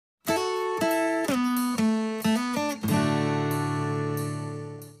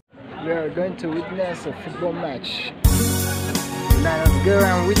We are going to witness a football match. Let us go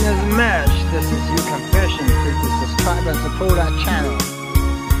and witness the match. This is your confession. Please subscribe and support our channel.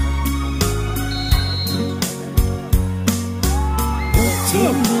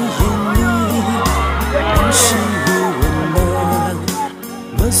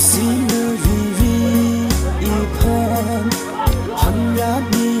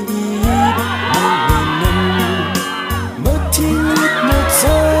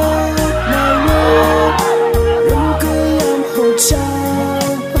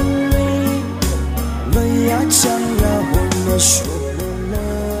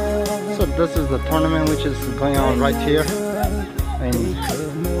 So this is the tournament which is going on right here in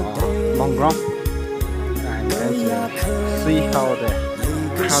long ground. I'm going to see how the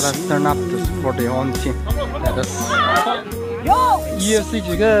crowd has turned up to support their own team. Let us UFC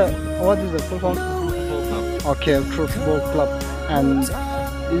what is the full form? Okay, Ukhrul Football Club. And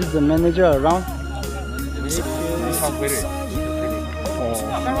is the manager around?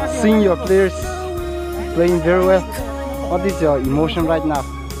 Seeing your players playing very well, what is your emotion right now?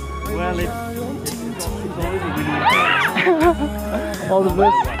 Well, it's all the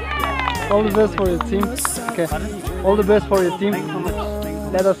best. All the best for your team. Okay. All the best for your team.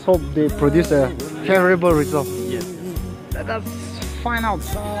 Let us hope they produce a favorable result. Yes. Let us find out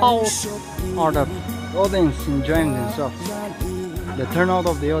how are the audience enjoying themselves. The turnout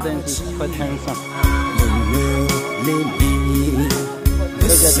of the audience is quite handsome.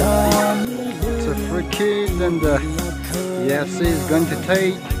 Look at that. It's a free kick and the UFC is going to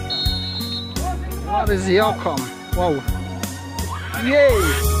take. What is the outcome? Wow. Yay!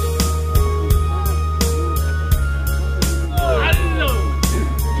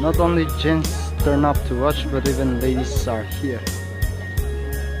 Not only gents turn up to watch, but even ladies are here.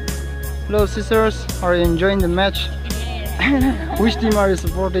 Hello sisters, are you enjoying the match? Which team are you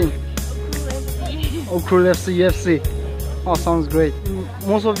supporting? Ukhrul FC, UFC. Oh, sounds great.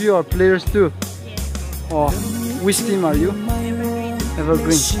 Most of you are players too. Oh, which team are you?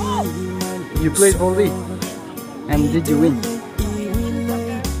 Evergreen. You played volley, and did you win?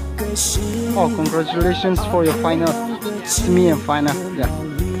 Oh, congratulations for your final. Semi and final. Yeah.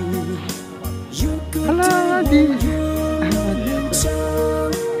 Hello,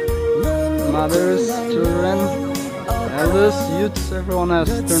 mothers, children, elders, youths, everyone has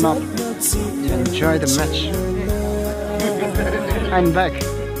turned up to enjoy the match. I'm back.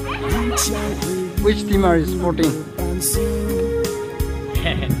 Which team are you supporting?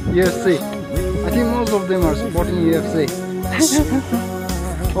 UFC. I think most of them are supporting UFC.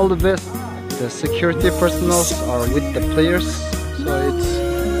 All the best. The security personnel are with the players, so it's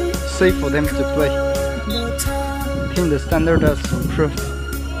safe for them to play. I think the standard has improved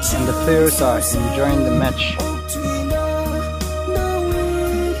and the players are enjoying the match.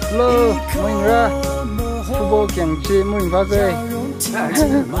 Hello, Moinra. Football can see Moinra.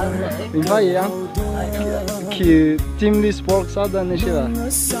 Ki teamly sports ada nishiva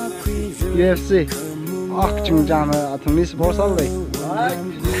UFC akchung jama athmi sports alai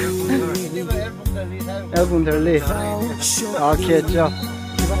elbunderli okay ja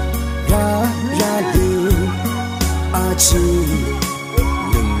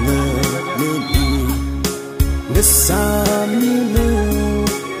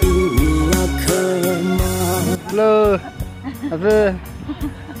hello ave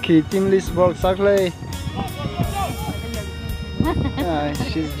ki teamly sports alai.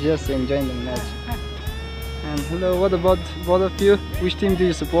 She's just enjoying the match. And hello, what about both of you? Which team do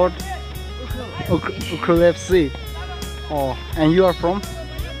you support? Ukhrul FC. Oh, and you are from?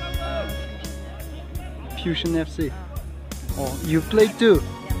 Fusion FC. Oh, you played too?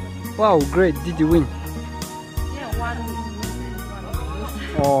 Wow, great. Did you win? Yeah, one.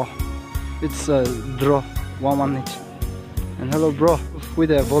 Oh, it's a draw, 1-1 each. And hello, bro,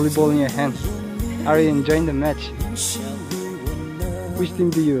 with a volleyball in your hand. Are you enjoying the match? Which team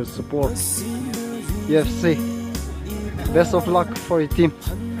do you support? UFC. Best of luck for your team.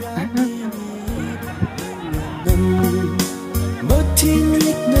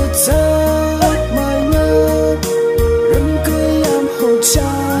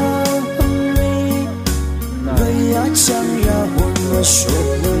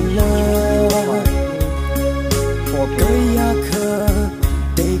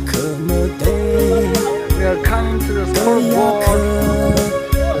 We are coming to the scoreboard.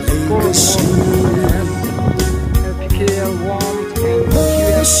 LPKL 1 and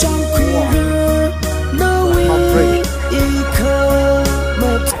QS 1.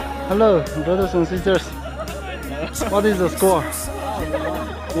 Hello, brothers and sisters. What is the score?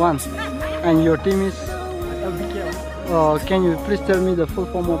 1. And your team is? Can you please tell me the full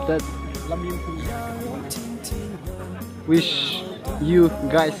form of that? Wish you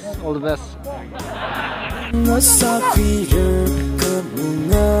guys all the best.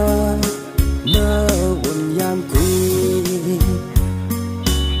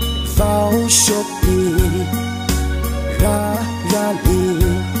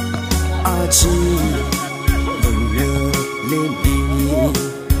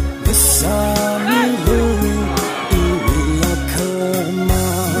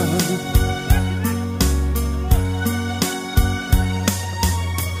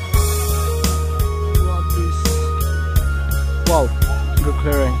 Wow, good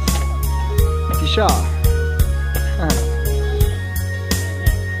clearance. Tisha.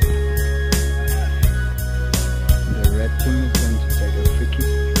 The red team is going to take a free kick,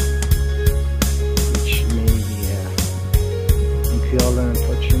 which may give an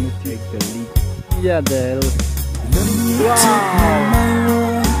opportunity to take the lead. Yeah, there. Wow!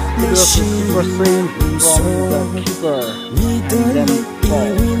 It was a super save from the keeper, and then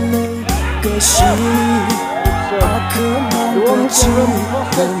ball. The one who's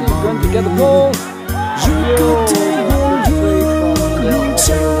going to get the ball.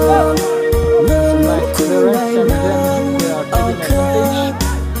 Nice clearance, and then they are taking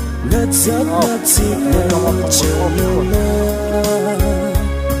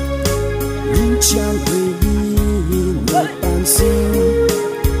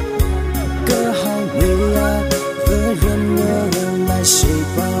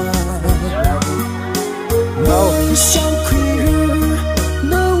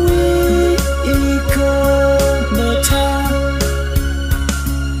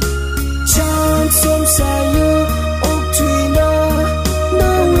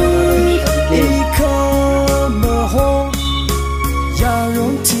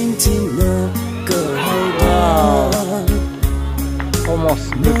almost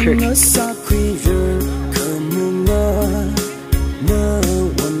the kick. Nice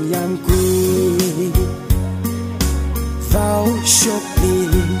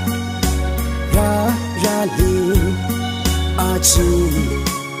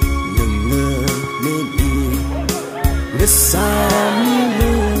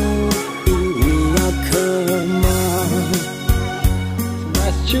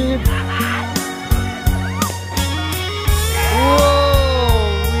chip.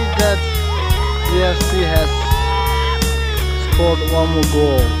 UFC has scored one more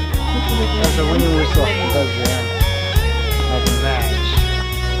goal. That's a winning whistle. That's the end.